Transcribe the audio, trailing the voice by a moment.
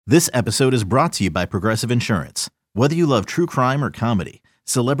This episode is brought to you by Progressive Insurance. Whether you love true crime or comedy,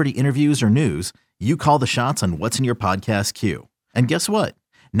 celebrity interviews or news, you call the shots on what's in your podcast queue. And guess what?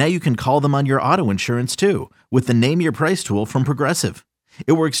 Now you can call them on your auto insurance too with the Name Your Price tool from Progressive.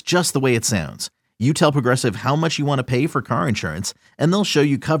 It works just the way it sounds. You tell Progressive how much you want to pay for car insurance, and they'll show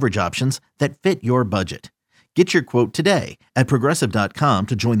you coverage options that fit your budget. Get your quote today at Progressive.com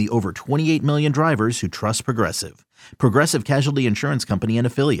to join the over 28 million drivers who trust Progressive. Progressive Casualty Insurance Company and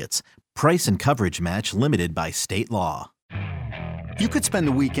Affiliates. Price and coverage match limited by state law. You could spend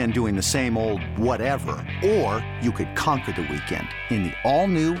the weekend doing the same old whatever, or you could conquer the weekend in the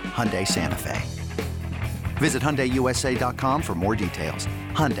all-new Hyundai Santa Fe. Visit HyundaiUSA.com for more details.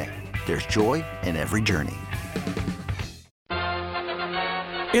 Hyundai, there's joy in every journey.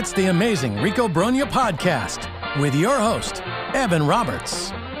 It's the Amazing Rico Brogna podcast with your host, Evan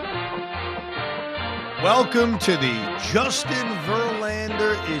Roberts. Welcome to the Justin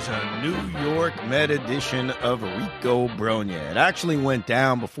Verlander is a New York Met edition of Rico Brogna. It actually went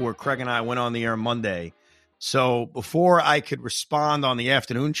down before Craig and I went on the air Monday. So before I could respond on the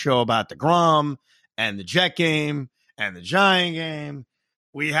afternoon show about the Grom and the Jet game and the Giant game,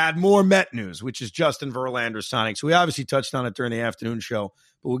 we had more Met news, which is Justin Verlander signing. So we obviously touched on it during the afternoon show,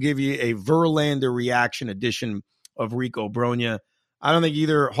 but we'll give you a Verlander reaction edition of Rico Brogna. I don't think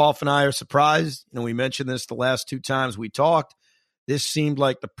either Hoff and I are surprised. You know, we mentioned this the last two times we talked. This seemed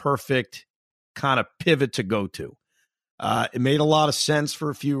like the perfect kind of pivot to go to. It made a lot of sense for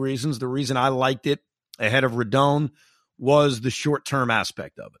a few reasons. The reason I liked it ahead of Rodon was the short-term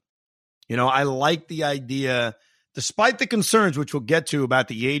aspect of it. You know, I like the idea, despite the concerns, which we'll get to about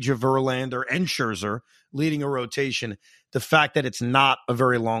the age of Verlander and Scherzer leading a rotation, the fact that it's not a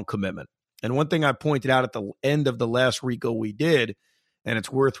very long commitment. And one thing I pointed out at the end of the last Rico we did, and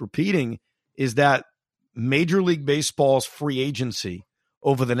it's worth repeating, is that Major League Baseball's free agency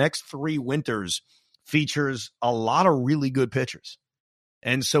over the next 3 winters features a lot of really good pitchers.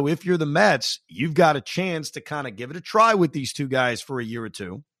 And so if you're the Mets, you've got a chance to kind of give it a try with these two guys for a year or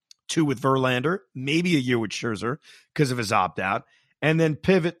two with Verlander, maybe a year with Scherzer because of his opt-out, and then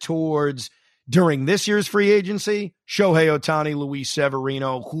pivot towards, during this year's free agency, Shohei Ohtani, Luis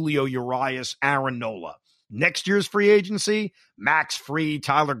Severino, Julio Urias, Aaron Nola. Next year's free agency, Max Fried,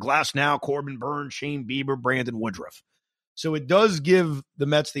 Tyler Glasnow, Corbin Burns, Shane Bieber, Brandon Woodruff. So it does give the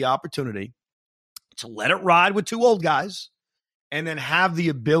Mets the opportunity to let it ride with 2 old guys and then have the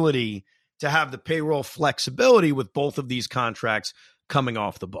ability to have the payroll flexibility with both of these contracts coming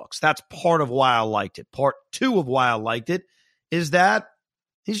off the books. That's part of why I liked it. Part 2 of why I liked it is that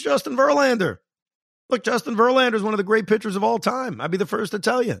he's Justin Verlander. Look, Justin Verlander is one of the great pitchers of all time. I'd be the first to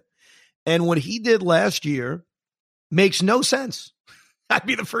tell you. And what he did last year makes no sense. I'd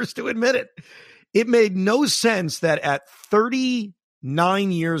be the first to admit it. It made no sense that at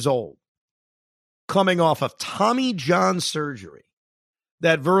 39 years old, coming off of Tommy John surgery,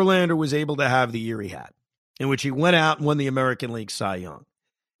 that Verlander was able to have the year he had, in which he went out and won the American League Cy Young.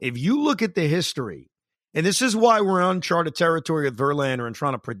 If you look at the history, and this is why we're on uncharted territory with Verlander and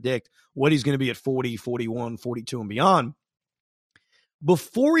trying to predict what he's going to be at 40, 41, 42, and beyond.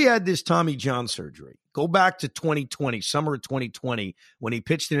 Before he had this Tommy John surgery, go back to 2020, summer of 2020, when he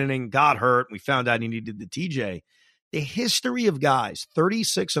pitched an inning, got hurt, we found out he needed the TJ. The history of guys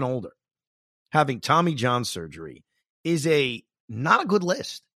 36 and older having Tommy John surgery is not a good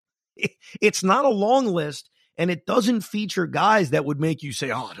list. It's not a long list, and it doesn't feature guys that would make you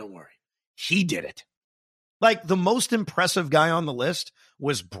say, oh, don't worry, he did it. Like, the most impressive guy on the list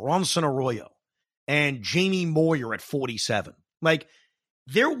was Bronson Arroyo and Jamie Moyer at 47. Like,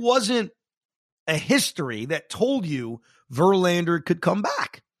 there wasn't a history that told you Verlander could come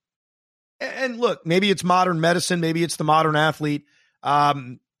back. And look, maybe it's modern medicine. Maybe it's the modern athlete.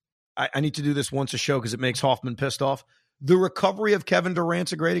 I need to do this once a show because it makes Hoffman pissed off. The recovery of Kevin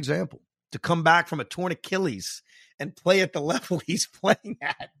Durant's a great example. To come back from a torn Achilles and play at the level he's playing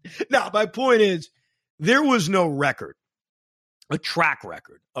at. Now, my point is, there was no record, a track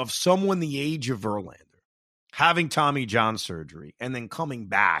record of someone the age of Verlander having Tommy John surgery and then coming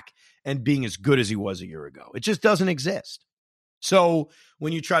back and being as good as he was a year ago. It just doesn't exist. So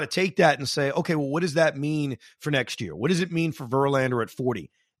when you try to take that and say, okay, well, what does that mean for next year? What does it mean for Verlander at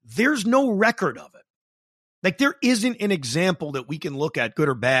 40? There's no record of it. Like, there isn't an example that we can look at, good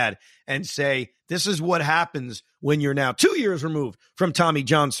or bad, and say, this is what happens when you're now 2 years removed from Tommy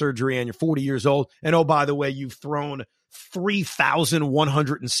John surgery and you're 40 years old. And oh, by the way, you've thrown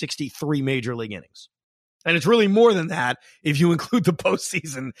 3,163 major league innings. And it's really more than that if you include the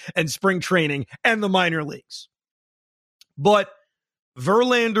postseason and spring training and the minor leagues. But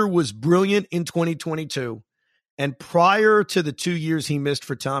Verlander was brilliant in 2022. And prior to the 2 years he missed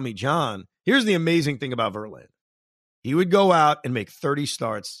for Tommy John, here's the amazing thing about Verlander. He would go out and make 30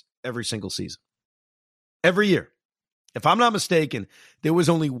 starts every single season. Every year. If I'm not mistaken, there was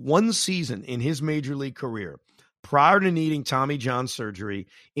only one season in his major league career prior to needing Tommy John surgery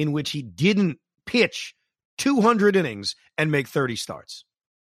in which he didn't pitch 200 innings and make 30 starts.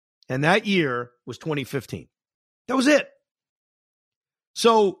 And that year was 2015. That was it.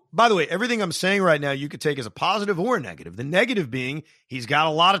 So, by the way, everything I'm saying right now, you could take as a positive or a negative. The negative being he's got a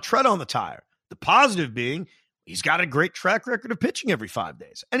lot of tread on the tire. The positive being he's got a great track record of pitching every 5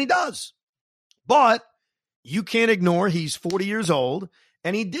 days. And he does. But you can't ignore he's 40 years old,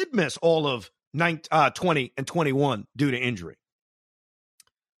 and he did miss all of 20 and 21 due to injury.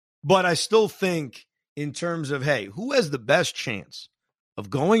 But I still think in terms of, hey, who has the best chance of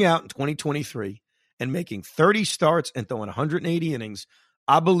going out in 2023 and making 30 starts and throwing 180 innings,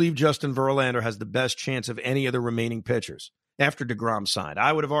 I believe Justin Verlander has the best chance of any of the remaining pitchers after DeGrom signed.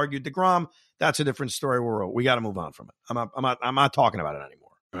 I would have argued DeGrom, that's a different story. We got to move on from it. I'm not talking about it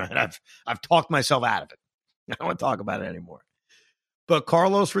anymore. Right? I've talked myself out of it. I don't want to talk about it anymore. But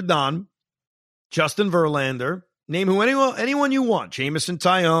Carlos Rodon, Justin Verlander, name anyone you want, Jamison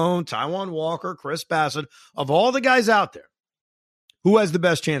Tyone, Taijuan Walker, Chris Bassett, of all the guys out there, who has the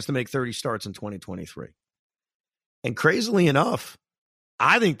best chance to make 30 starts in 2023? And crazily enough,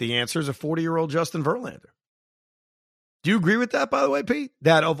 I think the answer is a 40-year-old Justin Verlander. Do you agree with that, by the way, Pete?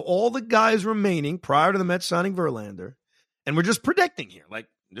 That of all the guys remaining prior to the Mets signing Verlander, and we're just predicting here, like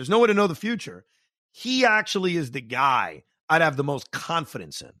there's no way to know the future, he actually is the guy I'd have the most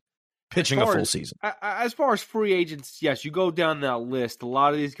confidence in pitching a full season. As far as free agents, yes, you go down that list. A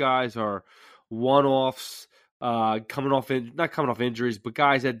lot of these guys are one-offs, not coming off injuries, but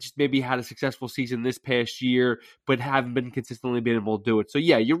guys that just maybe had a successful season this past year, but haven't been consistently been able to do it. So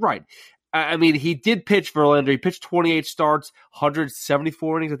yeah, you're right. I mean, he did pitch Verlander. He pitched 28 starts,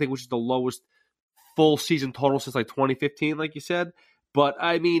 174 innings, I think, which is the lowest full season total since like 2015, like you said. But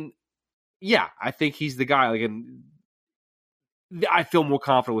I mean, yeah, I think he's the guy. Like, and I feel more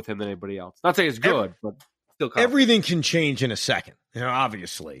confident with him than anybody else. Not saying it's good, but still confident. Everything can change in a second,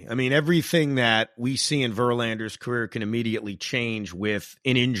 obviously. I mean, everything that we see in Verlander's career can immediately change with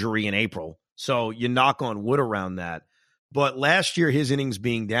an injury in April. So you knock on wood around that. But last year, his innings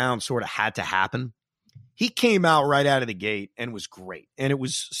being down sort of had to happen. He came out right out of the gate and was great. And it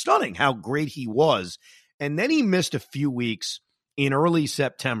was stunning how great he was. And then he missed a few weeks in early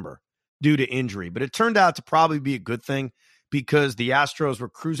September due to injury. But it turned out to probably be a good thing because the Astros were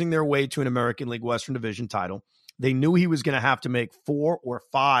cruising their way to an American League Western Division title. They knew he was going to have to make 4 or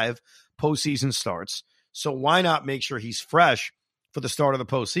 5 postseason starts. So why not make sure he's fresh for the start of the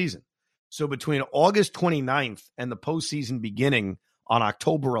postseason? So between August 29th and the postseason beginning on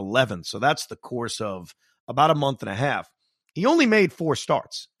October 11th, so that's the course of about a month and a half, he only made 4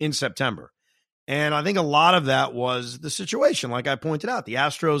 starts in September. And I think a lot of that was the situation. Like I pointed out, the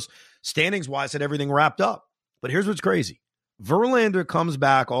Astros standings-wise had everything wrapped up. But here's what's crazy. Verlander comes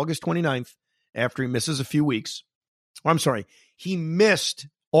back August 29th after he misses a few weeks. I'm sorry, he missed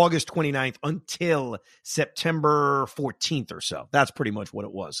August 29th until September 14th or so. That's pretty much what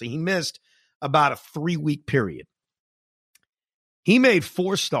it was. So he missed about a 3-week period. He made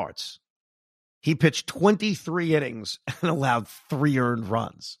 4 starts. He pitched 23 innings and allowed 3 earned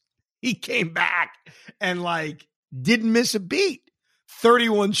runs. He came back and didn't miss a beat.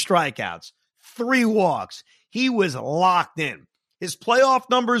 31 strikeouts, 3 walks. He was locked in. His playoff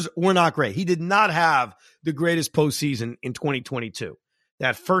numbers were not great. He did not have the greatest postseason in 2022.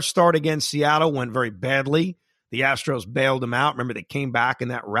 That first start against Seattle went very badly. The Astros bailed him out. Remember, they came back in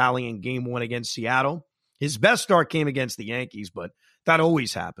that rally in Game 1 against Seattle. His best start came against the Yankees, but that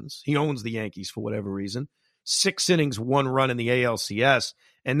always happens. He owns the Yankees for whatever reason. 6 innings, 1 run in the ALCS,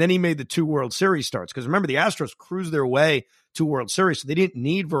 and then he made the 2 World Series starts. Because remember, the Astros cruised their way to World Series, so they didn't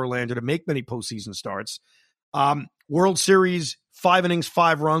need Verlander to make many postseason starts. World Series, 5 innings,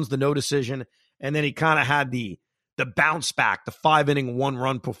 5 runs, the no decision, and then he kind of had the bounce back, the 5-inning,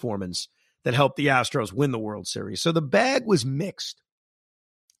 1-run performance that helped the Astros win the World Series. So the bag was mixed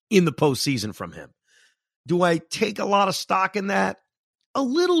in the postseason from him. Do I take a lot of stock in that? A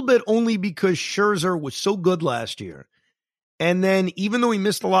little bit, only because Scherzer was so good last year. And then even though he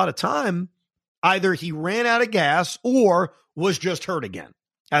missed a lot of time, either he ran out of gas or was just hurt again,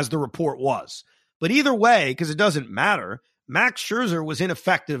 as the report was. But either way, because it doesn't matter, Max Scherzer was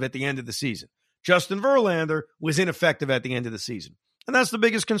ineffective at the end of the season. Justin Verlander was ineffective at the end of the season. And that's the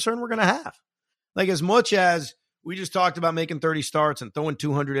biggest concern we're going to have. Like, as much as we just talked about making 30 starts and throwing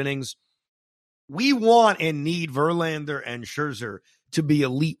 200 innings, we want and need Verlander and Scherzer to be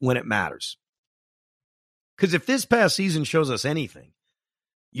elite when it matters. Because if this past season shows us anything,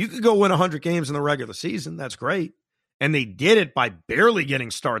 you could go win 100 games in the regular season. That's great. And they did it by barely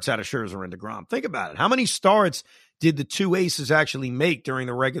getting starts out of Scherzer and DeGrom. Think about it. How many starts did the two aces actually make during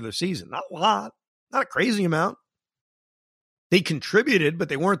the regular season? Not a lot. Not a crazy amount. They contributed, but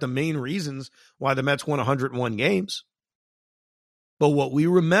they weren't the main reasons why the Mets won 101 games. But what we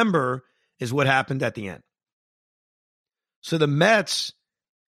remember is what happened at the end. So the Mets,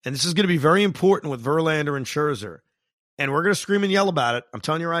 and this is going to be very important with Verlander and Scherzer, and we're going to scream and yell about it. I'm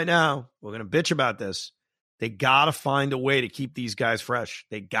telling you right now, we're going to bitch about this. They got to find a way to keep these guys fresh.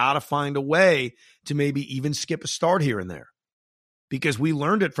 They got to find a way to maybe even skip a start here and there, because we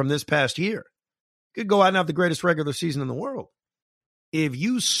learned it from this past year. You could go out and have the greatest regular season in the world. If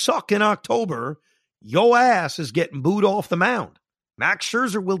you suck in October, your ass is getting booed off the mound. Max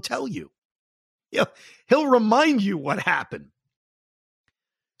Scherzer will tell you. He'll remind you what happened.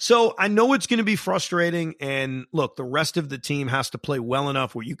 So I know it's going to be frustrating. And look, the rest of the team has to play well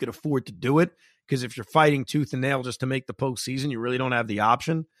enough where you could afford to do it. Because if you're fighting tooth and nail just to make the postseason, you really don't have the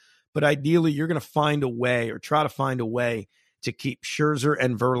option. But ideally, you're going to find a way, or try to find a way, to keep Scherzer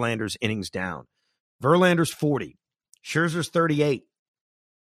and Verlander's innings down. Verlander's 40. Scherzer's 38.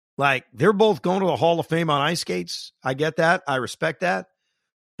 Like, they're both going to the Hall of Fame on ice skates. I get that. I respect that.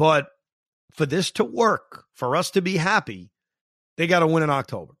 But for this to work, for us to be happy, they got to win in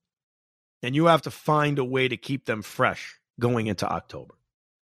October. And you have to find a way to keep them fresh going into October.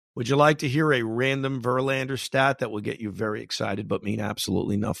 Would you like to hear a random Verlander stat that will get you very excited but mean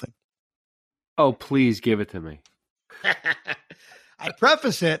absolutely nothing? Oh, please give it to me. I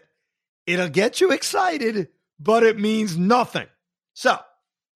preface it, it'll get you excited, but it means nothing. So,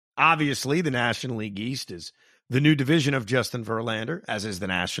 obviously, the National League East is the new division of Justin Verlander, as is the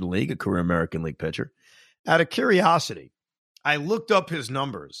National League, a career American League pitcher. Out of curiosity, I looked up his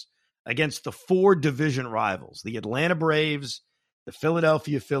numbers against the 4 division rivals, the Atlanta Braves, the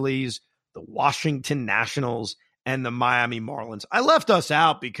Philadelphia Phillies, the Washington Nationals, and the Miami Marlins. I left us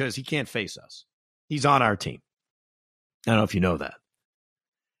out because he can't face us. He's on our team. I don't know if you know that.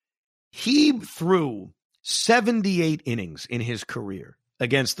 He threw 78 innings in his career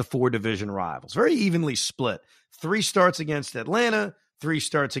against the 4 division rivals. Very evenly split. 3 starts against Atlanta, 3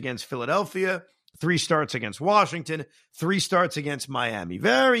 starts against Philadelphia, 3 starts against Washington, 3 starts against Miami.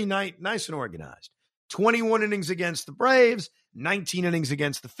 Very nice and organized. 21 innings against the Braves, 19 innings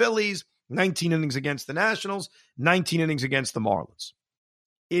against the Phillies, 19 innings against the Nationals, 19 innings against the Marlins.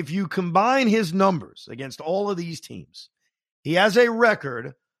 If you combine his numbers against all of these teams, he has a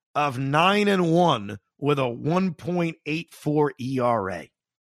record of 9-1 with a 1.84 ERA.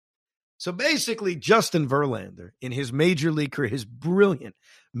 So basically, Justin Verlander, in his major league career, his brilliant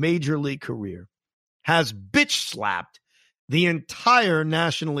major league career, has bitch slapped the entire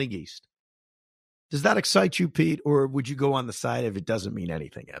National League East. Does that excite you, Pete, or would you go on the side of it doesn't mean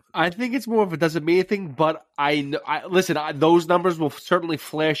anything, Evan? I think it's more of it doesn't mean anything, but listen, those numbers will certainly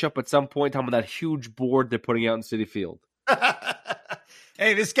flash up at some point in time on that huge board they're putting out in Citi Field.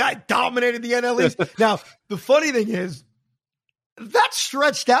 Hey, this guy dominated the NL East. Now, the funny thing is, that's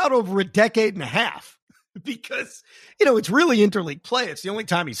stretched out over a decade and a half because, it's really interleague play. It's the only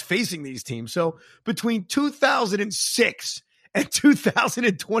time he's facing these teams. So between 2006 and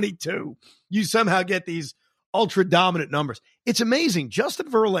 2022, you somehow get these ultra dominant numbers. It's amazing. Justin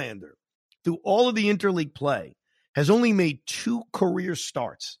Verlander, through all of the interleague play, has only made 2 career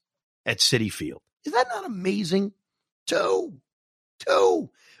starts at Citi Field. Is that not amazing? 2.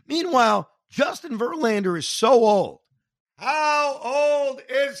 Meanwhile, Justin Verlander is so old. How old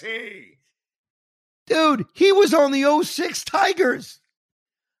is he? Dude, he was on the 06 Tigers.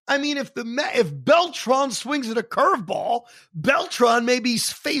 I mean, if Beltran swings at a curveball, Beltran may be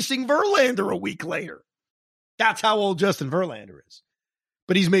facing Verlander a week later. That's how old Justin Verlander is.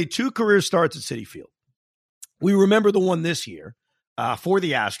 But he's made 2 career starts at Citi Field. We remember the one this year for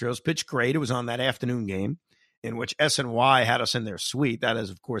the Astros. Pitched great. It was on that afternoon game in which SNY had us in their suite. That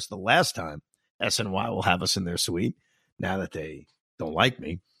is, of course, the last time SNY will have us in their suite, now that they don't like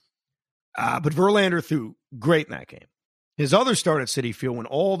me. But Verlander threw great in that game. His other start at Citi Field went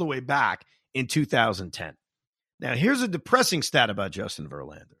all the way back in 2010. Now, here's a depressing stat about Justin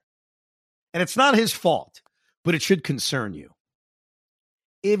Verlander. And it's not his fault, but it should concern you.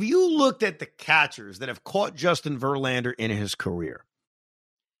 If you looked at the catchers that have caught Justin Verlander in his career,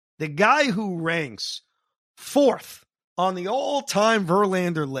 the guy who ranks 4th on the all-time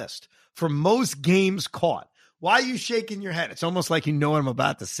Verlander list for most games caught. Why are you shaking your head? It's almost like you know what I'm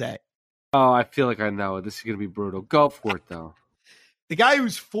about to say. Oh, I feel like I know. This is going to be brutal. Go for it, though. The guy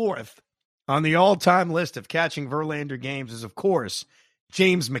who's 4th on the all-time list of catching Verlander games is, of course,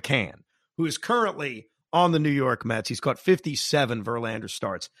 James McCann, who is currently on the New York Mets. He's caught 57 Verlander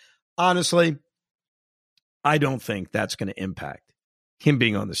starts. Honestly, I don't think that's going to impact him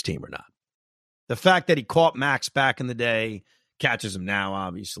being on this team or not. The fact that he caught Max back in the day, catches him now,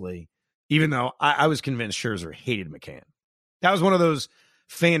 obviously, even though I was convinced Scherzer hated McCann. That was one of those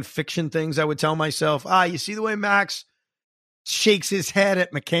fan fiction things I would tell myself. You see the way Max shakes his head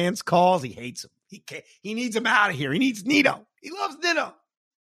at McCann's calls? He hates him. He needs him out of here. He needs Nito. He loves Nito.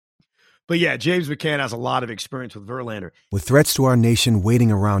 But yeah, James McCann has a lot of experience with Verlander. With threats to our nation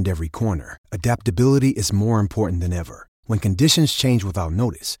waiting around every corner, adaptability is more important than ever. When conditions change without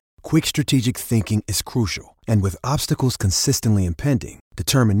notice, quick strategic thinking is crucial. And with obstacles consistently impending,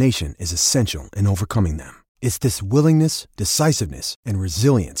 determination is essential in overcoming them. It's this willingness, decisiveness, and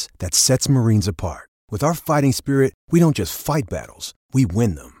resilience that sets Marines apart. With our fighting spirit, we don't just fight battles, we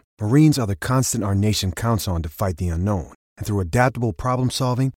win them. Marines are the constant our nation counts on to fight the unknown. And through adaptable problem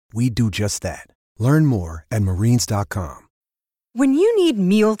solving, we do just that. Learn more at marines.com. When you need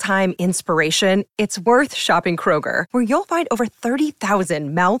mealtime inspiration, it's worth shopping Kroger, where you'll find over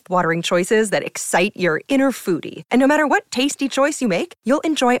 30,000 mouth-watering choices that excite your inner foodie. And no matter what tasty choice you make, you'll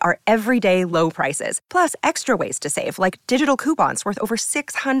enjoy our everyday low prices, plus extra ways to save, like digital coupons worth over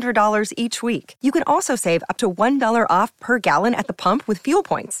 $600 each week. You can also save up to $1 off per gallon at the pump with fuel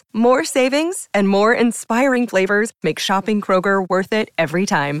points. More savings and more inspiring flavors make shopping Kroger worth it every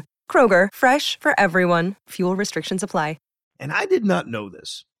time. Kroger, fresh for everyone. Fuel restrictions apply. And I did not know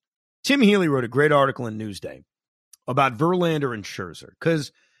this. Tim Healy wrote a great article in Newsday about Verlander and Scherzer,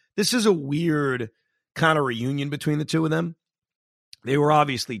 because this is a weird kind of reunion between the two of them. They were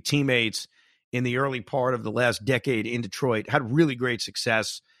obviously teammates in the early part of the last decade in Detroit, had really great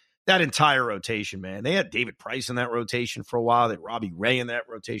success. That entire rotation, man. They had David Price in that rotation for a while. They had Robbie Ray in that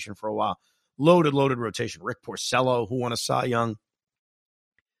rotation for a while. Loaded rotation. Rick Porcello, who won a Cy Young.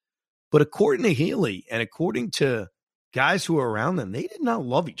 But according to Healy and according to guys who were around them, they did not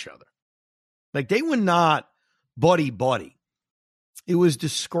love each other. Like, they were not buddy-buddy. It was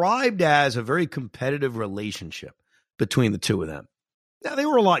described as a very competitive relationship between the two of them. Now, they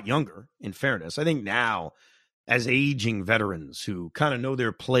were a lot younger, in fairness. I think now, as aging veterans who kind of know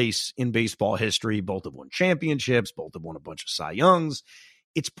their place in baseball history, both have won championships, both have won a bunch of Cy Youngs,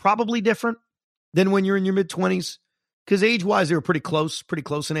 it's probably different than when you're in your mid-20s, because age-wise, they were pretty close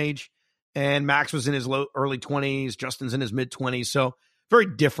in age. And Max was in his early 20s. Justin's in his mid-20s. So very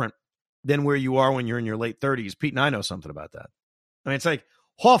different than where you are when you're in your late 30s. Pete and I know something about that. I mean, it's like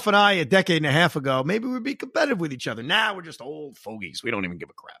Hoff and I a decade and a half ago, maybe we'd be competitive with each other. Now we're just old fogies. We don't even give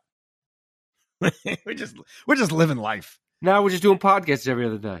a crap. we're just living life. Now we're just doing podcasts every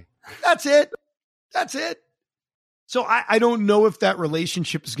other day. That's it. So I don't know if that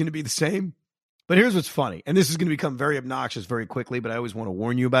relationship is going to be the same. But here's what's funny, and this is going to become very obnoxious very quickly, but I always want to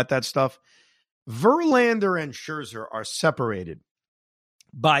warn you about that stuff. Verlander and Scherzer are separated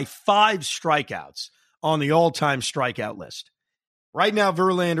by 5 strikeouts on the all-time strikeout list. Right now,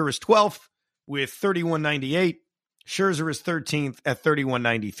 Verlander is 12th with 31.98. Scherzer is 13th at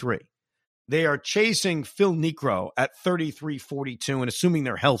 31.93. They are chasing Phil Niekro at 33.42, and assuming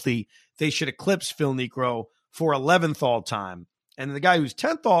they're healthy, they should eclipse Phil Niekro for 11th all-time. And the guy who's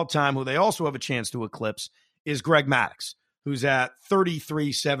 10th all-time, who they also have a chance to eclipse, is Greg Maddux, who's at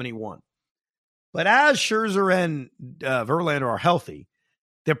 33.71. But as Scherzer and Verlander are healthy,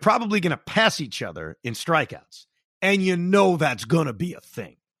 they're probably going to pass each other in strikeouts. And you know that's going to be a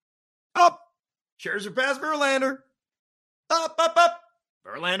thing. Up. Scherzer passed Verlander. Up.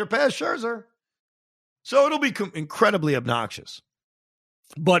 Verlander passed Scherzer. So it'll be incredibly obnoxious.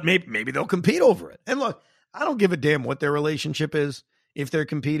 But maybe they'll compete over it. And look, I don't give a damn what their relationship is if they're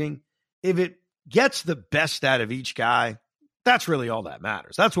competing. If it gets the best out of each guy, that's really all that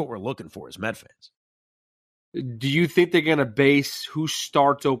matters. That's what we're looking for as Met fans. Do you think they're going to base who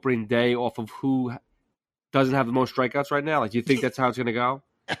starts opening day off of who doesn't have the most strikeouts right now? Like, do you think that's how it's going to go?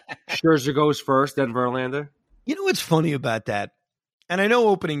 Scherzer goes first, then Verlander? You know what's funny about that? And I know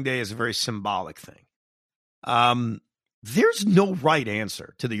opening day is a very symbolic thing. There's no right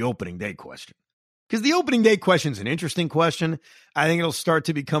answer to the opening day question. Because the opening day question is an interesting question. I think it'll start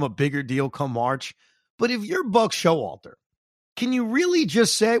to become a bigger deal come March. But if you're Buck Showalter, can you really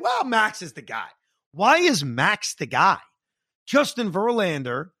just say, well, Max is the guy? Why is Max the guy? Justin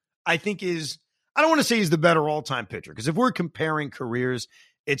Verlander, I think I don't want to say he's the better all-time pitcher, because if we're comparing careers,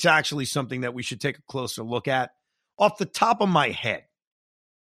 it's actually something that we should take a closer look at. Off the top of my head,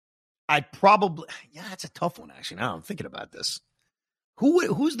 that's a tough one, actually. Now I'm thinking about this.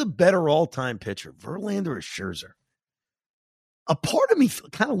 Who's the better all-time pitcher, Verlander or Scherzer? A part of me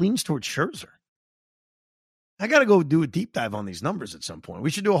kind of leans towards Scherzer. I got to go do a deep dive on these numbers at some point.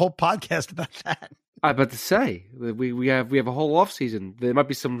 We should do a whole podcast about that. I about to say we have a whole off season. There might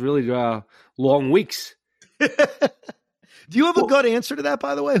be some really long weeks. Do you have a gut answer to that,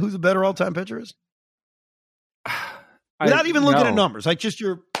 by the way? Who's a better all-time pitcher is? Without even looking at numbers, like just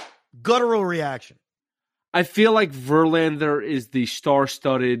your guttural reaction. I feel like Verlander is the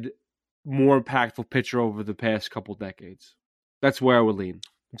star-studded, more impactful pitcher over the past couple decades. That's where I would lean.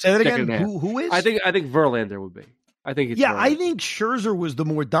 Say that again. Who is? I think Verlander would be. I think it's Verlander. I think Scherzer was the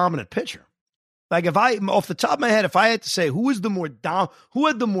more dominant pitcher. Like if I, off the top of my head, if I had to say who had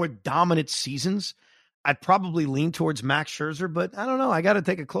the more dominant seasons, I'd probably lean towards Max Scherzer. But I don't know. I got to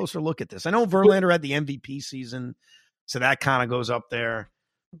take a closer look at this. I know Verlander had the MVP season, so that kind of goes up there.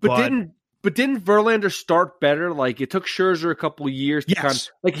 But didn't Verlander start better? Like it took Scherzer a couple of years to kind of,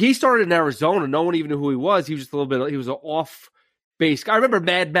 like he started in Arizona. No one even knew who he was. He was just a little bit. He was an off base guy. I remember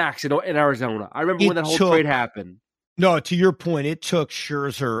Mad Max in Arizona. I remember when that whole trade happened. No, to your point, it took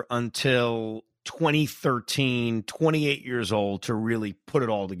Scherzer until 2013, 28 years old to really put it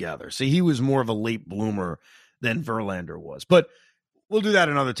all together. So he was more of a late bloomer than Verlander was. But we'll do that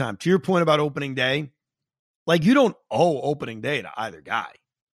another time. To your point about opening day, like you don't owe opening day to either guy.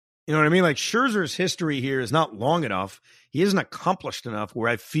 You know what I mean? Like Scherzer's history here is not long enough. He isn't accomplished enough where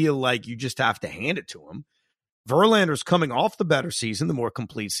I feel like you just have to hand it to him. Verlander's coming off the better season, the more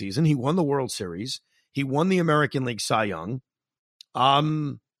complete season. He won the World Series. He won the American League Cy Young.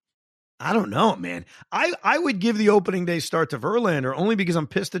 I don't know, man. I would give the opening day start to Verlander only because I'm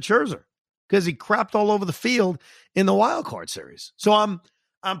pissed at Scherzer because he crapped all over the field in the wild card series. So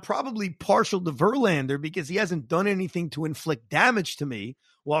I'm probably partial to Verlander because he hasn't done anything to inflict damage to me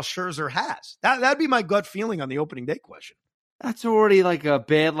while Scherzer has. That'd be my gut feeling on the opening day question. That's already like a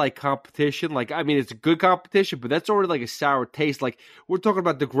bad competition. Like, I mean, it's a good competition, but that's already like a sour taste. Like, we're talking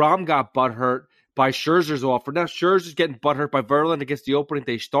about DeGrom got butthurt by Scherzer's offer. Now Scherzer's getting butthurt by Verlander against the opening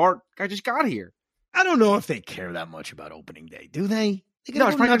day start. Guy just got here. I don't know if they care that much about opening day, do they? No,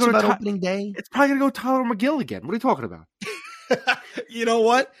 it's probably going to go opening day. It's probably going to go Tyler McGill again. What are you talking about? You know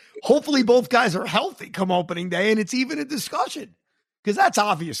what? Hopefully both guys are healthy come opening day, and it's even a discussion because that's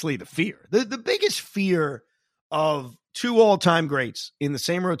obviously the fear. The biggest fear of two all-time greats in the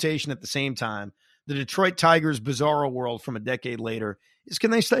same rotation at the same time, the Detroit Tigers' bizarro world from a decade later, is can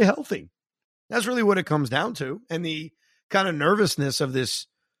they stay healthy? That's really what it comes down to. And the kind of nervousness of this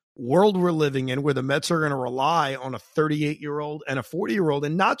world we're living in where the Mets are going to rely on a 38-year-old and a 40-year-old,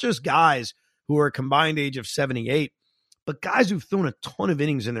 and not just guys who are a combined age of 78, but guys who've thrown a ton of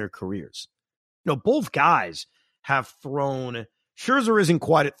innings in their careers. You know, both guys have thrown. Scherzer isn't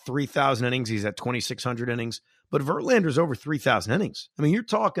quite at 3,000 innings. He's at 2,600 innings, but Verlander's over 3,000 innings. I mean, you're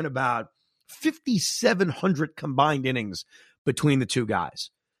talking about 5,700 combined innings between the two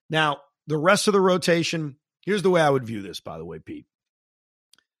guys. Now, the rest of the rotation, here's the way I would view this, by the way, Pete.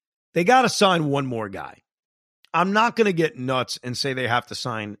 They got to sign one more guy. I'm not going to get nuts and say they have to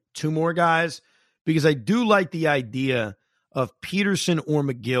sign two more guys because I do like the idea of Peterson or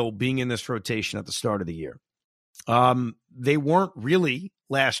McGill being in this rotation at the start of the year. They weren't really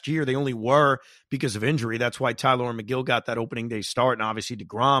last year. They only were because of injury. That's why Tyler McGill got that opening day start, and obviously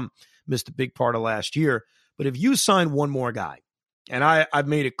DeGrom missed a big part of last year. But if you sign one more guy, and I've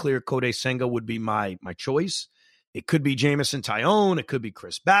made it clear Kodai Senga would be my choice. It could be Jamison Tyone. It could be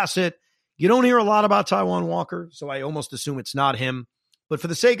Chris Bassett. You don't hear a lot about Taijuan Walker, so I almost assume it's not him. But for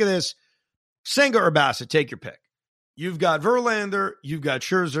the sake of this, Senga or Bassett, take your pick. You've got Verlander, you've got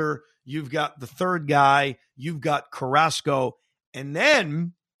Scherzer, you've got the third guy, you've got Carrasco, and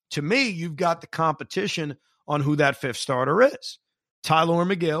then, to me, you've got the competition on who that fifth starter is. Tyler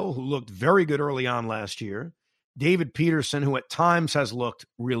McGill, who looked very good early on last year, David Peterson, who at times has looked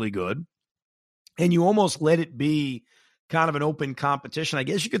really good, and you almost let it be kind of an open competition. I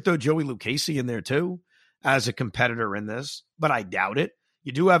guess you could throw Joey Lucchesi in there too as a competitor in this, but I doubt it.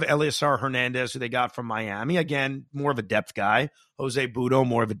 You do have Eliasar Hernandez, who they got from Miami. Again, more of a depth guy. Jose Budo,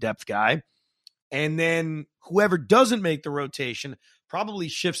 more of a depth guy. And then whoever doesn't make the rotation probably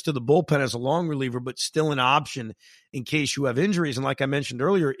shifts to the bullpen as a long reliever, but still an option in case you have injuries. And like I mentioned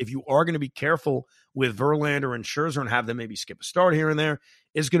earlier, if you are going to be careful with Verlander and Scherzer and have them maybe skip a start here and there,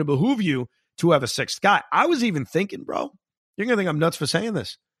 it's going to behoove you to have a sixth guy. I was even thinking, bro, you're going to think I'm nuts for saying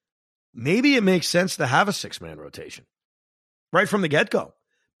this. Maybe it makes sense to have a six-man rotation right from the get-go,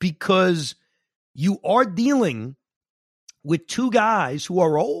 because you are dealing with two guys who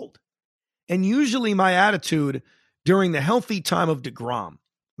are old. And usually my attitude during the healthy time of DeGrom,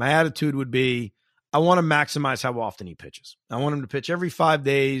 my attitude would be, I want to maximize how often he pitches. I want him to pitch every 5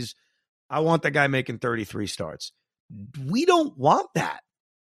 days. I want that guy making 33 starts. We don't want that.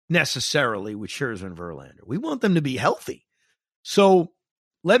 necessarily with Scherzer and Verlander. We want them to be healthy. So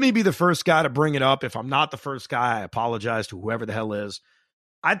let me be the first guy to bring it up. If I'm not the first guy, I apologize to whoever the hell is.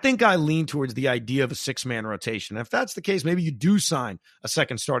 I think I lean towards the idea of a 6-man rotation. If that's the case, maybe you do sign a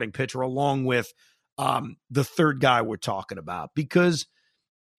second starting pitcher along with the third guy we're talking about, because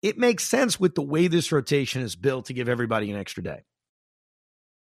it makes sense with the way this rotation is built to give everybody an extra day.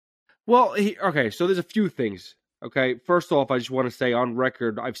 Well, okay, so there's a few things. Okay, first off, I just want to say on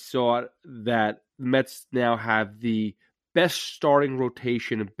record, I've saw that the Mets now have the best starting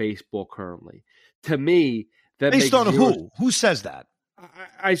rotation in baseball currently. To me, that based makes on who? Who says that?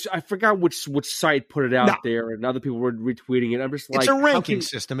 I forgot which site put it out there, and other people were retweeting it. I'm just like, it's a ranking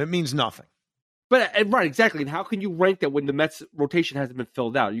system. It means nothing. But right, exactly. And how can you rank that when the Mets rotation hasn't been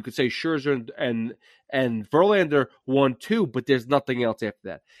filled out? You could say Scherzer and Verlander 1-2, but there's nothing else after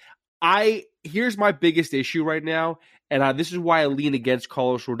that. Here's my biggest issue right now, and this is why I lean against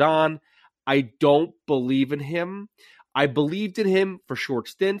Carlos Rodon. I don't believe in him. I believed in him for short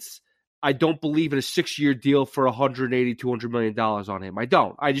stints. I don't believe in a 6-year deal for $180, $200 million on him. I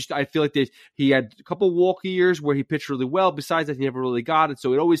don't. I feel like he had a couple walk years where he pitched really well. Besides that, he never really got it.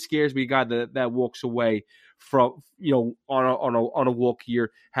 So it always scares me, a guy that walks away from, on a walk year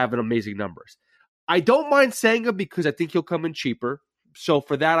having amazing numbers. I don't mind saying him because I think he'll come in cheaper. So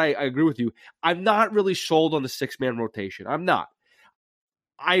for that, I agree with you. I'm not really sold on the 6-man rotation. I'm not.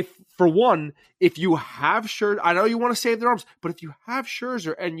 For one, if you have Scherzer, I know you want to save their arms, but if you have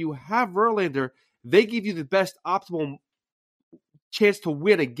Scherzer and you have Verlander, they give you the best optimal chance to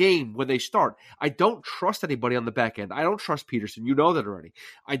win a game when they start. I don't trust anybody on the back end. I don't trust Peterson. You know that already.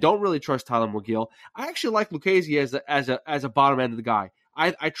 I don't really trust Tyler McGill. I actually like Lucchesi as a bottom end of the guy.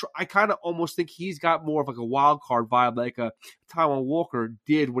 I kind of almost think he's got more of like a wild card vibe, like a Taijuan Walker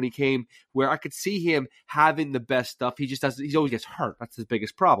did when he came, where I could see him having the best stuff. He always gets hurt. That's his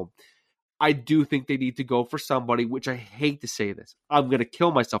biggest problem. I do think they need to go for somebody, which I hate to say this. I'm going to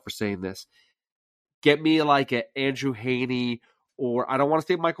kill myself for saying this. Get me like an Andrew Haney, or I don't want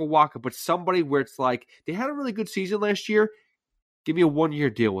to say Michael Walker, but somebody where it's like they had a really good season last year. Give me a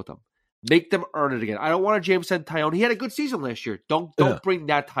 1-year deal with them. Make them earn it again. I don't want a James Tyone. He had a good season last year. Don't bring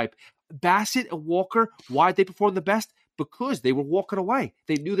that type. Bassett and Walker, why did they perform the best? Because they were walking away.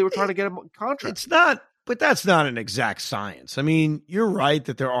 They knew they were trying to get a contract. It's not, but that's not an exact science. I mean, you're right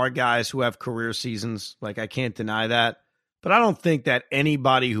that there are guys who have career seasons. Like, I can't deny that. But I don't think that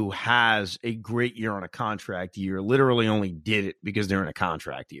anybody who has a great year on a contract year literally only did it because they're in a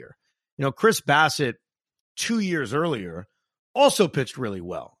contract year. Chris Bassett, 2 years earlier, also pitched really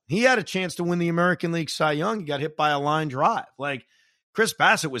well. He had a chance to win the American League Cy Young. He got hit by a line drive. Like, Chris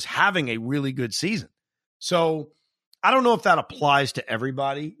Bassett was having a really good season. So I don't know if that applies to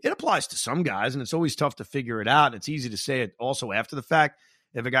everybody. It applies to some guys, and it's always tough to figure it out. It's easy to say it also after the fact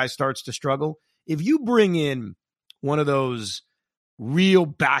if a guy starts to struggle. If you bring in one of those real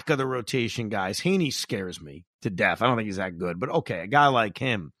back of the rotation guys, Haney scares me to death. I don't think he's that good, but okay, a guy like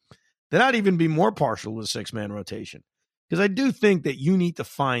him, then I'd even be more partial to the 6-man rotation. Because I do think that you need to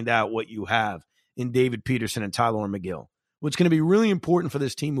find out what you have in David Peterson and Tyler McGill. What's going to be really important for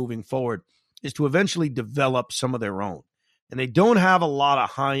this team moving forward is to eventually develop some of their own. And they don't have a lot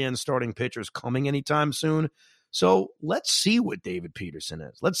of high-end starting pitchers coming anytime soon. So let's see what David Peterson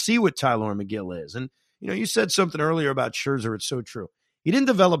is. Let's see what Tyler McGill is. And, you said something earlier about Scherzer. It's so true. He didn't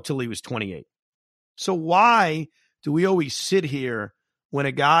develop till he was 28. So why do we always sit here when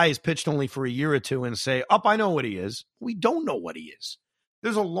a guy is pitched only for a year or two and say, I know what he is? We don't know what he is.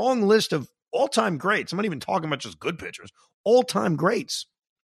 There's a long list of all-time greats. I'm not even talking about just good pitchers. All-time greats.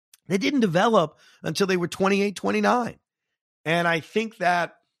 They didn't develop until they were 28, 29. And I think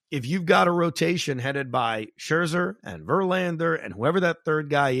that if you've got a rotation headed by Scherzer and Verlander and whoever that third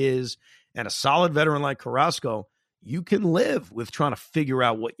guy is and a solid veteran like Carrasco, you can live with trying to figure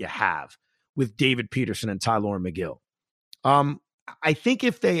out what you have with David Peterson and Tyler McGill. I think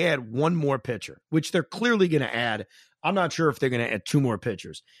if they add one more pitcher, which they're clearly going to add, I'm not sure if they're going to add 2 more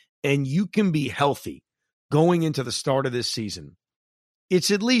pitchers, and you can be healthy going into the start of this season,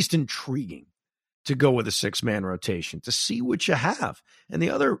 it's at least intriguing to go with a 6-man rotation, to see what you have. And the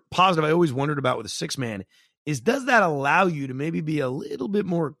other positive I always wondered about with a 6-man is, does that allow you to maybe be a little bit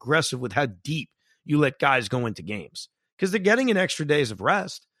more aggressive with how deep you let guys go into games? Because they're getting an extra days of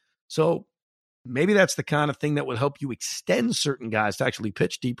rest. So maybe that's the kind of thing that would help you extend certain guys to actually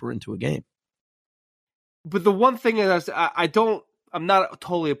pitch deeper into a game. But the one thing is, I'm not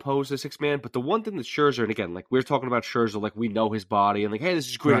totally opposed to 6-man, but the one thing that Scherzer, and again, like we're talking about Scherzer, like we know his body, and like, hey, this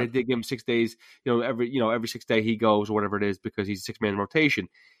is great. Right. I did give him 6 days, every 6 day he goes or whatever it is because he's a 6-man rotation.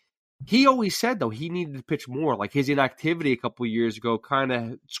 He always said, though, he needed to pitch more. Like his inactivity a couple of years ago kind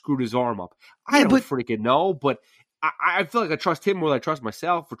of screwed his arm up. I don't freaking know, but I feel like I trust him more than I trust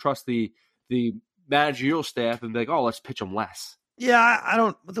myself or trust the managerial staff and be like, oh, let's pitch him less. Yeah, I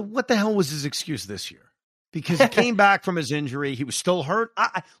don't. What the hell was his excuse this year? Because he came back from his injury. He was still hurt.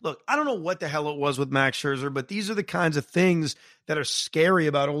 Look, I don't know what the hell it was with Max Scherzer, but these are the kinds of things that are scary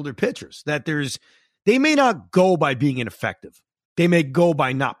about older pitchers, that they may not go by being ineffective. They may go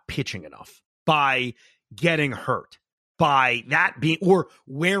by not pitching enough, by getting hurt, by that being, or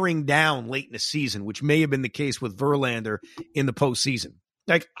wearing down late in the season, which may have been the case with Verlander in the postseason.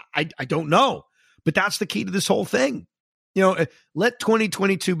 Like, I don't know, but that's the key to this whole thing. Let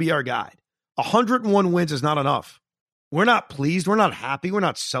 2022 be our guide. 101 wins is not enough. We're not pleased. We're not happy. We're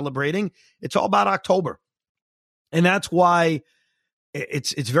not celebrating. It's all about October. And that's why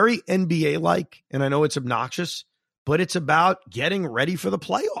it's very NBA-like, and I know it's obnoxious, but it's about getting ready for the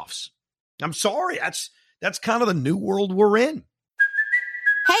playoffs. I'm sorry. That's kind of the new world we're in.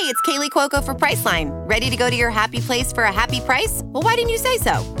 Hey, it's Kaylee Cuoco for Priceline. Ready to go to your happy place for a happy price? Well, why didn't you say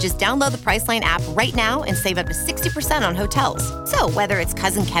so? Just download the Priceline app right now and save up to 60% on hotels. So whether it's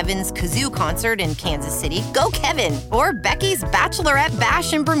Cousin Kevin's Kazoo Concert in Kansas City, go Kevin, or Becky's Bachelorette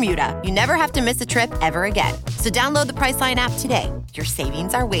Bash in Bermuda, you never have to miss a trip ever again. So download the Priceline app today. Your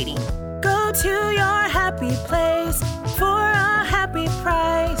savings are waiting. Go to your happy place for a happy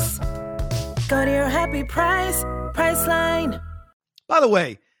price. Go to your happy price, Priceline. By the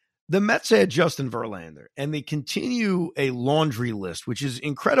way, the Mets had Justin Verlander, and they continue a laundry list, which is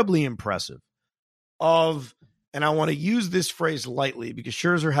incredibly impressive, and I want to use this phrase lightly because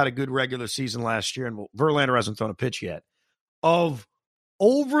Scherzer had a good regular season last year, and Verlander hasn't thrown a pitch yet, of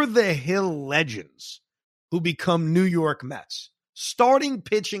over-the-hill legends who become New York Mets. Starting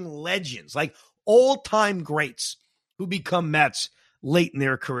pitching legends, like all-time greats who become Mets late in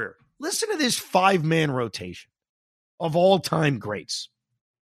their career. Listen to this 5-man rotation of all-time greats.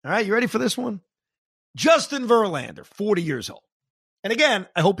 All right, you ready for this one? Justin Verlander, 40 years old. And again,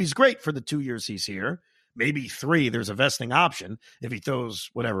 I hope he's great for the 2 years he's here. Maybe 3, there's a vesting option if he throws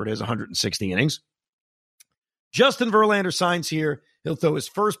whatever it is, 160 innings. Justin Verlander signs here. He'll throw his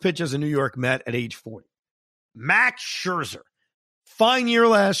first pitch as a New York Met at age 40. Max Scherzer, fine year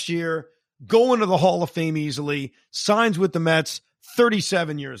last year, going to the Hall of Fame easily, signs with the Mets,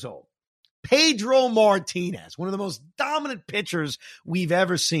 37 years old. Pedro Martinez, one of the most dominant pitchers we've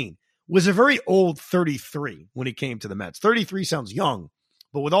ever seen, was a very old 33 when he came to the Mets. 33 sounds young,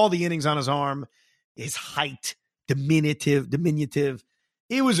 but with all the innings on his arm, his height, diminutive,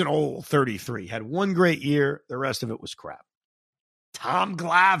 he was an old 33. Had one great year. The rest of it was crap. Tom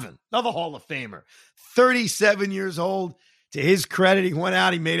Glavine, another Hall of Famer, 37 years old. To his credit, he went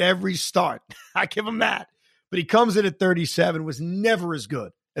out, he made every start. I give him that. But he comes in at 37, was never as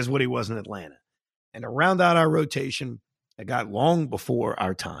good as what he was in Atlanta. And to round out our rotation, I got long before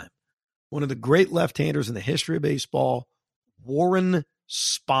our time. One of the great left-handers in the history of baseball, Warren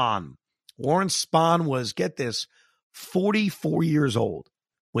Spahn. Warren Spahn was, get this, 44 years old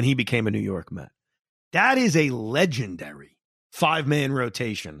when he became a New York Met. That is a legendary 5-man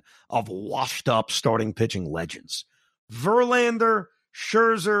rotation of washed-up starting pitching legends. Verlander,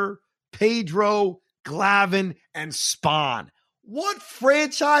 Scherzer, Pedro, Glavine, and Spahn. What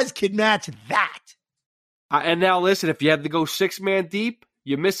franchise can match that? And now listen, if you had to go 6-man deep,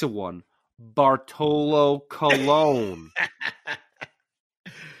 you're missing one. Bartolo Colon.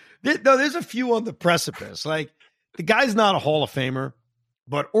 There's a few on the precipice. Like, the guy's not a Hall of Famer,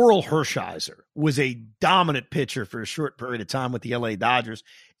 but Orel Hershiser was a dominant pitcher for a short period of time with the LA Dodgers,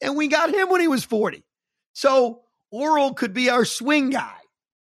 and we got him when he was 40. So Orel could be our swing guy.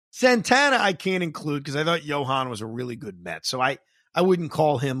 Santana I can't include because I thought Johan was a really good Met. So I wouldn't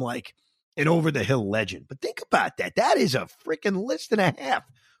call him like an over-the-hill legend. But think about that. That is a freaking list and a half.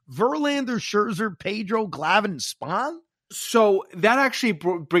 Verlander, Scherzer, Pedro, Glavine, and Spahn. So that actually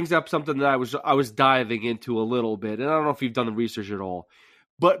brings up something that I was diving into a little bit. And I don't know if you've done the research at all.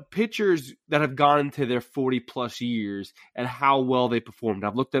 But pitchers that have gone into their 40-plus years and how well they performed.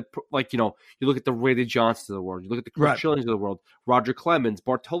 I've looked at, like, you look at the Ray Johnsons of the world. You look at the Chris Schillings of the world, Roger Clemens,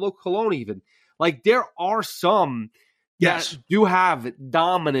 Bartolo Colon even. Like, there are some that do have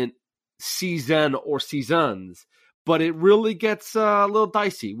dominant season or seasons, but it really gets a little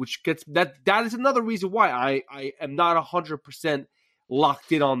dicey, which gets that is another reason why I am not 100%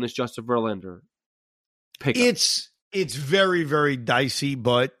 locked in on this Justin Verlander pickup. It's very, very dicey,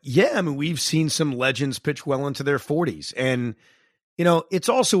 but yeah, I mean, we've seen some legends pitch well into their 40s. And, it's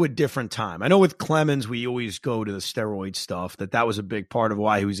also a different time. I know with Clemens, we always go to the steroid stuff, that was a big part of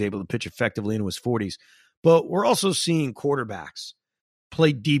why he was able to pitch effectively into his 40s. But we're also seeing quarterbacks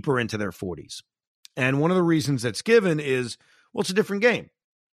play deeper into their 40s. And one of the reasons that's given is, well, it's a different game.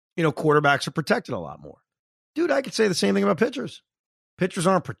 Quarterbacks are protected a lot more. Dude, I could say the same thing about pitchers. Pitchers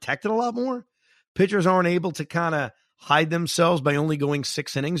aren't protected a lot more. Pitchers aren't able to kind of hide themselves by only going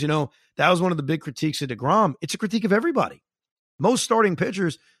 6 innings. That was one of the big critiques of DeGrom. It's a critique of everybody. Most starting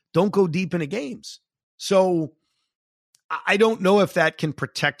pitchers don't go deep into games. So I don't know if that can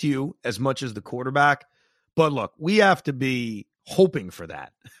protect you as much as the quarterback. But look, we have to be hoping for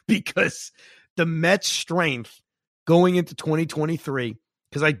that because the Mets' strength going into 2023,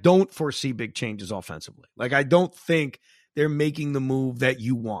 because I don't foresee big changes offensively. Like, I don't think they're making the move that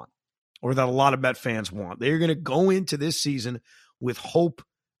you want or that a lot of Met fans want. They're going to go into this season with hope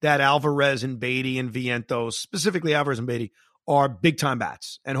that Alvarez and Beatty and Vientos, specifically Alvarez and Beatty, are big-time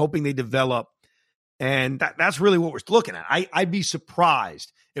bats and hoping they develop. And that's really what we're looking at. I'd be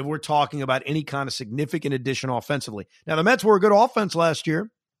surprised if we're talking about any kind of significant addition offensively. Now, the Mets were a good offense last year.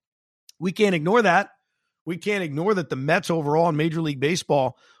 We can't ignore that. We can't ignore that the Mets overall in Major League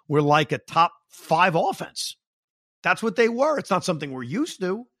Baseball were like a top 5 offense. That's what they were. It's not something we're used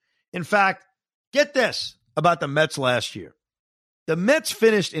to. In fact, get this about the Mets last year. The Mets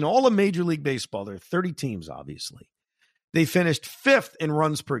finished in all of Major League Baseball. There are 30 teams, obviously. They finished 5th in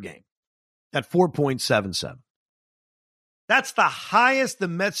runs per game at 4.77. That's the highest the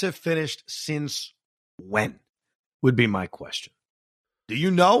Mets have finished since when, would be my question. Do you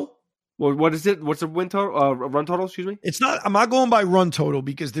know? Well, what is it? What's the win total? Run total? Excuse me. I'm not going by run total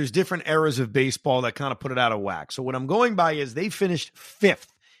because there's different eras of baseball that kind of put it out of whack. So what I'm going by is they finished 5th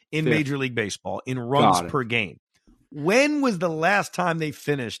in Major League Baseball in runs per game. When was the last time they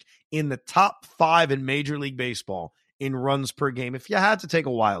finished in the top 5 in Major League Baseball in runs per game? If you had to take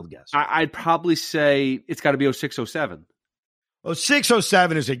a wild guess, I'd probably say it's got to be 06, 07. 06,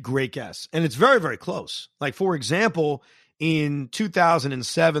 07 is a great guess, and it's very, very close. Like, for example, in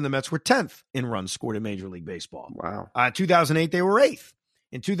 2007, the Mets were 10th in runs scored in Major League Baseball. Wow. 2008, they were 8th.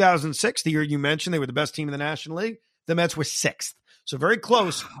 In 2006, the year you mentioned, they were the best team in the National League. The Mets were 6th. So very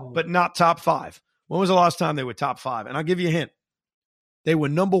close, but not top 5. When was the last time they were top 5? And I'll give you a hint. They were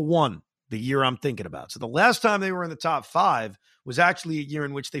number 1 the year I'm thinking about. So the last time they were in the top 5 was actually a year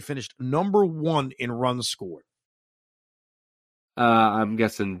in which they finished number 1 in runs scored. I'm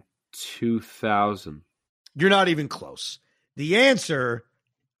guessing 2000. You're not even close. The answer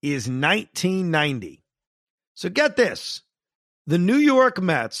is 1990. So get this. The New York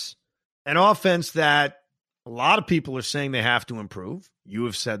Mets, an offense that a lot of people are saying they have to improve. You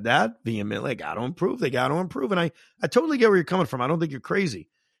have said that vehemently. They got to improve. They got to improve. And I totally get where you're coming from. I don't think you're crazy.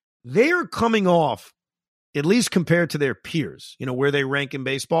 They are coming off, at least compared to their peers, where they rank in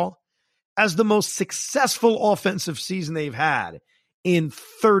baseball, as the most successful offensive season they've had in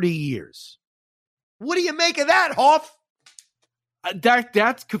 30 years. What do you make of that, Hoff?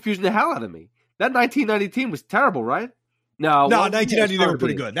 That's confusing the hell out of me. That 1990 team was terrible, right? No, 1990 they were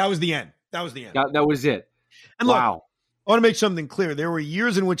pretty good. That was the end. That was it. And look, I want to make something clear. There were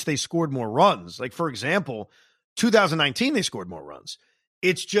years in which they scored more runs. Like, for example, 2019, they scored more runs.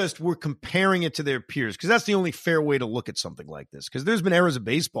 It's just we're comparing it to their peers because that's the only fair way to look at something like this, because there's been eras of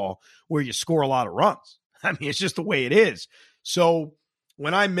baseball where you score a lot of runs. I mean, it's just the way it is. So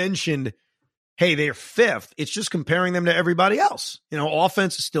when I mentioned, hey, they're 5th, it's just comparing them to everybody else.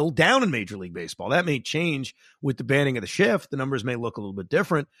 Offense is still down in Major League Baseball. That may change with the banning of the shift. The numbers may look a little bit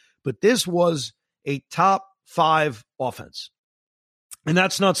different, but this was a top 5 offense. And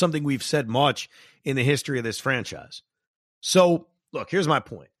that's not something we've said much in the history of this franchise. So, look, here's my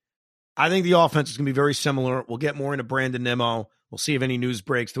point. I think the offense is going to be very similar. We'll get more into Brandon Nimmo. We'll see if any news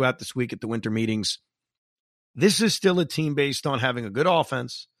breaks throughout this week at the winter meetings. This is still a team based on having a good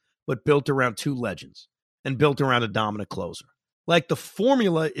offense, but built around 2 legends and built around a dominant closer. Like, the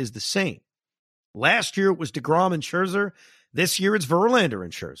formula is the same. Last year it was DeGrom and Scherzer. This year it's Verlander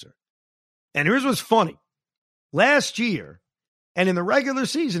and Scherzer. And here's what's funny. Last year, and in the regular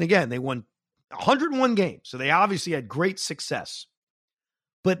season, again, they won 101 games. So they obviously had great success.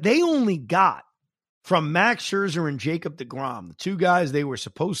 But they only got from Max Scherzer and Jacob DeGrom, the 2 guys they were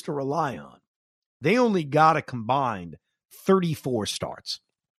supposed to rely on, they only got a combined 34 starts.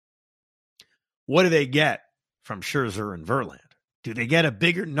 What do they get from Scherzer and Verlander? Do they get a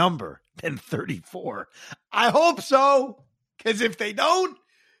bigger number than 34? I hope so, because if they don't,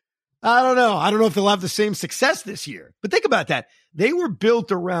 I don't know. I don't know if they'll have the same success this year. But think about that. They were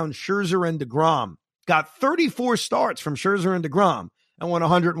built around Scherzer and DeGrom, got 34 starts from Scherzer and DeGrom, and won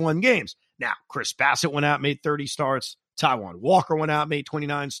 101 games. Now, Chris Bassett went out, made 30 starts. Taijuan Walker went out, made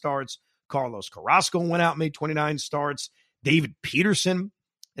 29 starts. Carlos Carrasco went out, made 29 starts. David Peterson,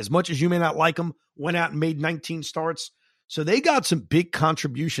 as much as you may not like him, went out and made 19 starts. So they got some big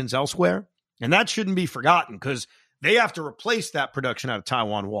contributions elsewhere, and that shouldn't be forgotten because they have to replace that production out of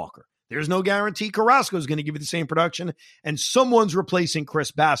Taijuan Walker. There's no guarantee Carrasco is going to give you the same production, and someone's replacing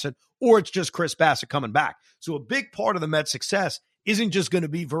Chris Bassett, or it's just Chris Bassett coming back. So a big part of the Mets' success isn't just going to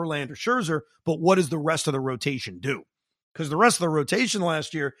be Verlander, Scherzer, but what does the rest of the rotation do? Because the rest of the rotation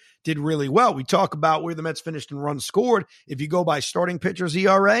last year did really well. We talk about where the Mets finished in runs scored. If you go by starting pitchers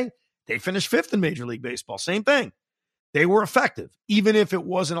ERA, they finished fifth in Major League Baseball. Same thing. They were effective, even if it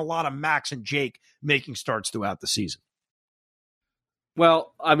wasn't a lot of Max and Jake making starts throughout the season.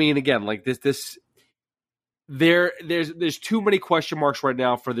 Well, I mean, again, like there's too many question marks right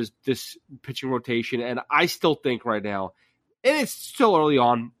now for this pitching rotation, and I still think right now, and it's still early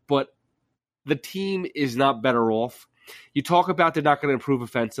on, but the team is not better off. You talk about they're not going to improve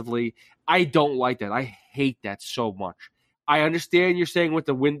offensively. I don't like that. I hate that so much. I understand you're saying with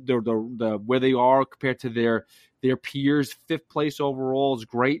the where they are compared to their peers, fifth place overall is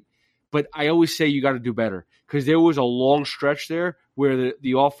great, but I always say you got to do better because there was a long stretch there where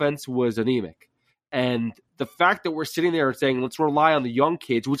the offense was anemic. And the fact that we're sitting there and saying, let's rely on the young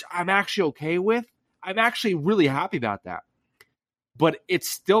kids, which I'm actually okay with, I'm actually really happy about that. But it's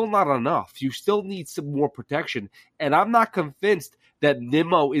still not enough. You still need some more protection. And I'm not convinced that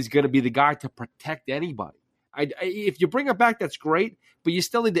Nimmo is going to be the guy to protect anybody. If you bring it back, that's great, but you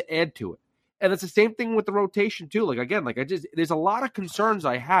still need to add to it. And it's the same thing with the rotation too. There's a lot of concerns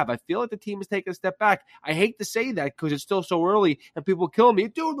I have. I feel like the team is taking a step back. I hate to say that because it's still so early and people kill me.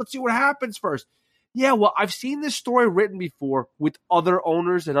 Dude, let's see what happens first. Yeah, well, I've seen this story written before with other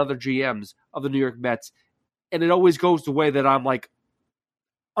owners and other GMs of the New York Mets, and it always goes the way that I'm like,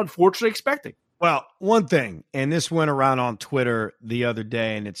 unfortunately expecting. Well, one thing, and this went around on Twitter the other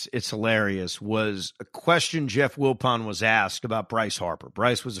day, and it's hilarious, was a question Jeff Wilpon was asked about Bryce Harper.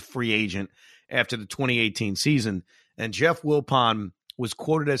 Bryce was a free agent after the 2018 season, and Jeff Wilpon was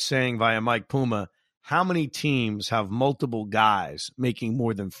quoted as saying via Mike Puma, how many teams have multiple guys making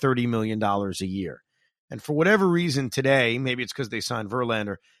more than $30 million a year? And for whatever reason today, maybe it's because they signed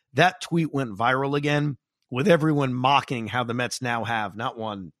Verlander, that tweet went viral again with everyone mocking how the Mets now have not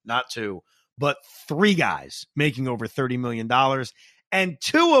one, not two, but three guys making over $30 million, and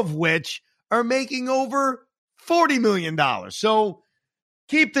two of which are making over $40 million. So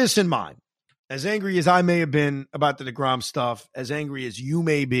keep this in mind. As angry as I may have been about the DeGrom stuff, as angry as you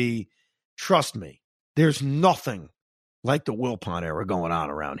may be, trust me, there's nothing like the Wilpon era going on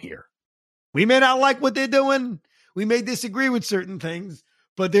around here. We may not like what they're doing. We may disagree with certain things,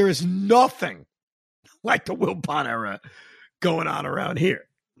 but there is nothing like the Wilpon era going on around here.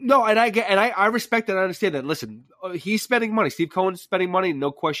 No, and I respect that. I understand that. Listen, he's spending money. Steve Cohen's spending money,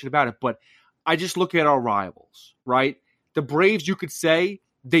 no question about it. But I just look at our rivals, right? The Braves, you could say,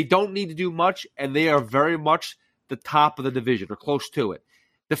 they don't need to do much, and they are very much the top of the division or close to it.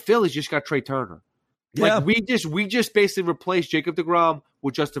 The Phillies just got Trey Turner. Yeah. Like we just basically replaced Jacob deGrom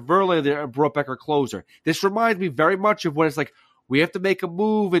with Justin Verlander and brought back our closer. This reminds me very much of when it's like, we have to make a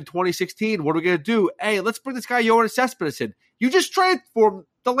move in 2016. What are we going to do? Hey, let's bring this guy Yoenis Cespedes in. You just traded for him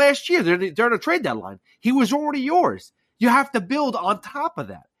the last year. They're in a trade deadline. He was already yours. You have to build on top of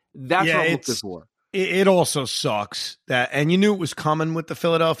that. That's what I'm looking for. It also sucks that, and you knew it was coming with the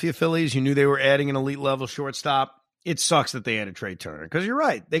Philadelphia Phillies. You knew they were adding an elite level shortstop. It sucks that they added Trey Turner because you're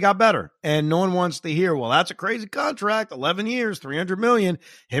right. They got better. And no one wants to hear, well, that's a crazy contract, 11 years, $300 million.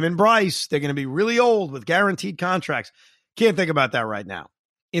 Him and Bryce, they're going to be really old with guaranteed contracts. Can't think about that right now.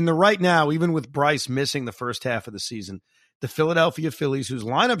 In the right now, even with Bryce missing the first half of the season, the Philadelphia Phillies, whose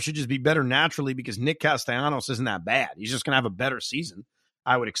lineup should just be better naturally because Nick Castellanos isn't that bad. He's just going to have a better season.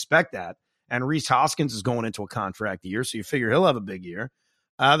 I would expect that. And Rhys Hoskins is going into a contract year, so you figure he'll have a big year.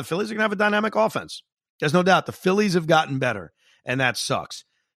 The Phillies are going to have a dynamic offense. There's no doubt. The Phillies have gotten better, and that sucks.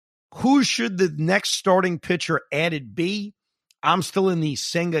 Who should the next starting pitcher added be? I'm still in the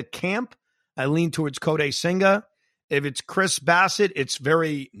Senga camp. I lean towards Kodai Senga. If it's Chris Bassett, it's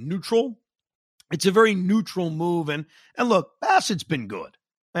very neutral. It's a very neutral move. And look, Bassett's been good.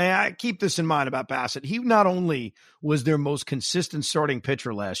 And I keep this in mind about Bassett. He not only was their most consistent starting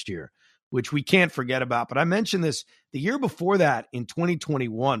pitcher last year, which we can't forget about, but I mentioned this the year before that in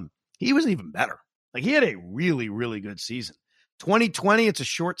 2021, he was even better. Like he had a really, really good season. 2020, it's a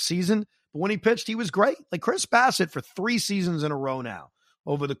short season, but when he pitched, he was great. Like Chris Bassett for 3 seasons in a row now,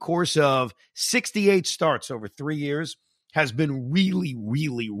 over the course of 68 starts over 3 years, has been really,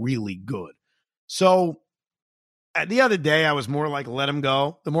 really, really good. So the other day, I was more like, let him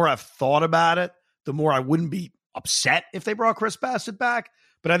go. The more I've thought about it, the more I wouldn't be upset if they brought Chris Bassett back.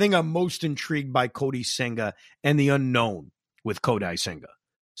 But I think I'm most intrigued by Kodai Senga and the unknown with Kodai Senga.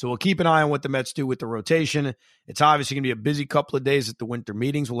 So we'll keep an eye on what the Mets do with the rotation. It's obviously going to be a busy couple of days at the winter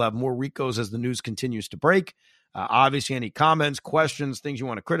meetings. We'll have more Ricos as the news continues to break. Obviously, any comments, questions, things you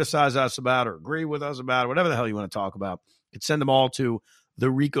want to criticize us about or agree with us about, whatever the hell you want to talk about, you can send them all to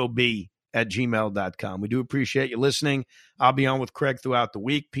thericob@gmail.com. We do appreciate you listening. I'll be on with Craig throughout the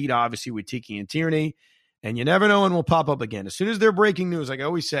week. Pete, obviously, with Tiki and Tierney. And you never know when we'll pop up again. As soon as they're breaking news, like I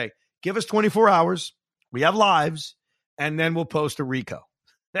always say, give us 24 hours. We have lives, and then we'll post a Rico.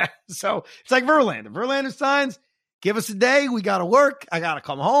 So it's like Verlander. Verlander signs, give us a day. We got to work. I got to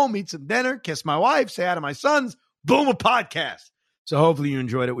come home, eat some dinner, kiss my wife, say hi to my sons. Boom, a podcast. So hopefully you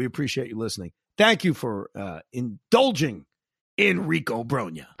enjoyed it. We appreciate you listening. Thank you for indulging in Rico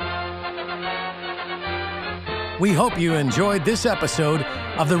Brogna. We hope you enjoyed this episode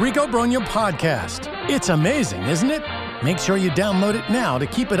of the Rico Brogna podcast. It's amazing, isn't it? Make sure you download it now to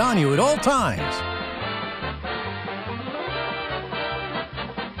keep it on you at all times.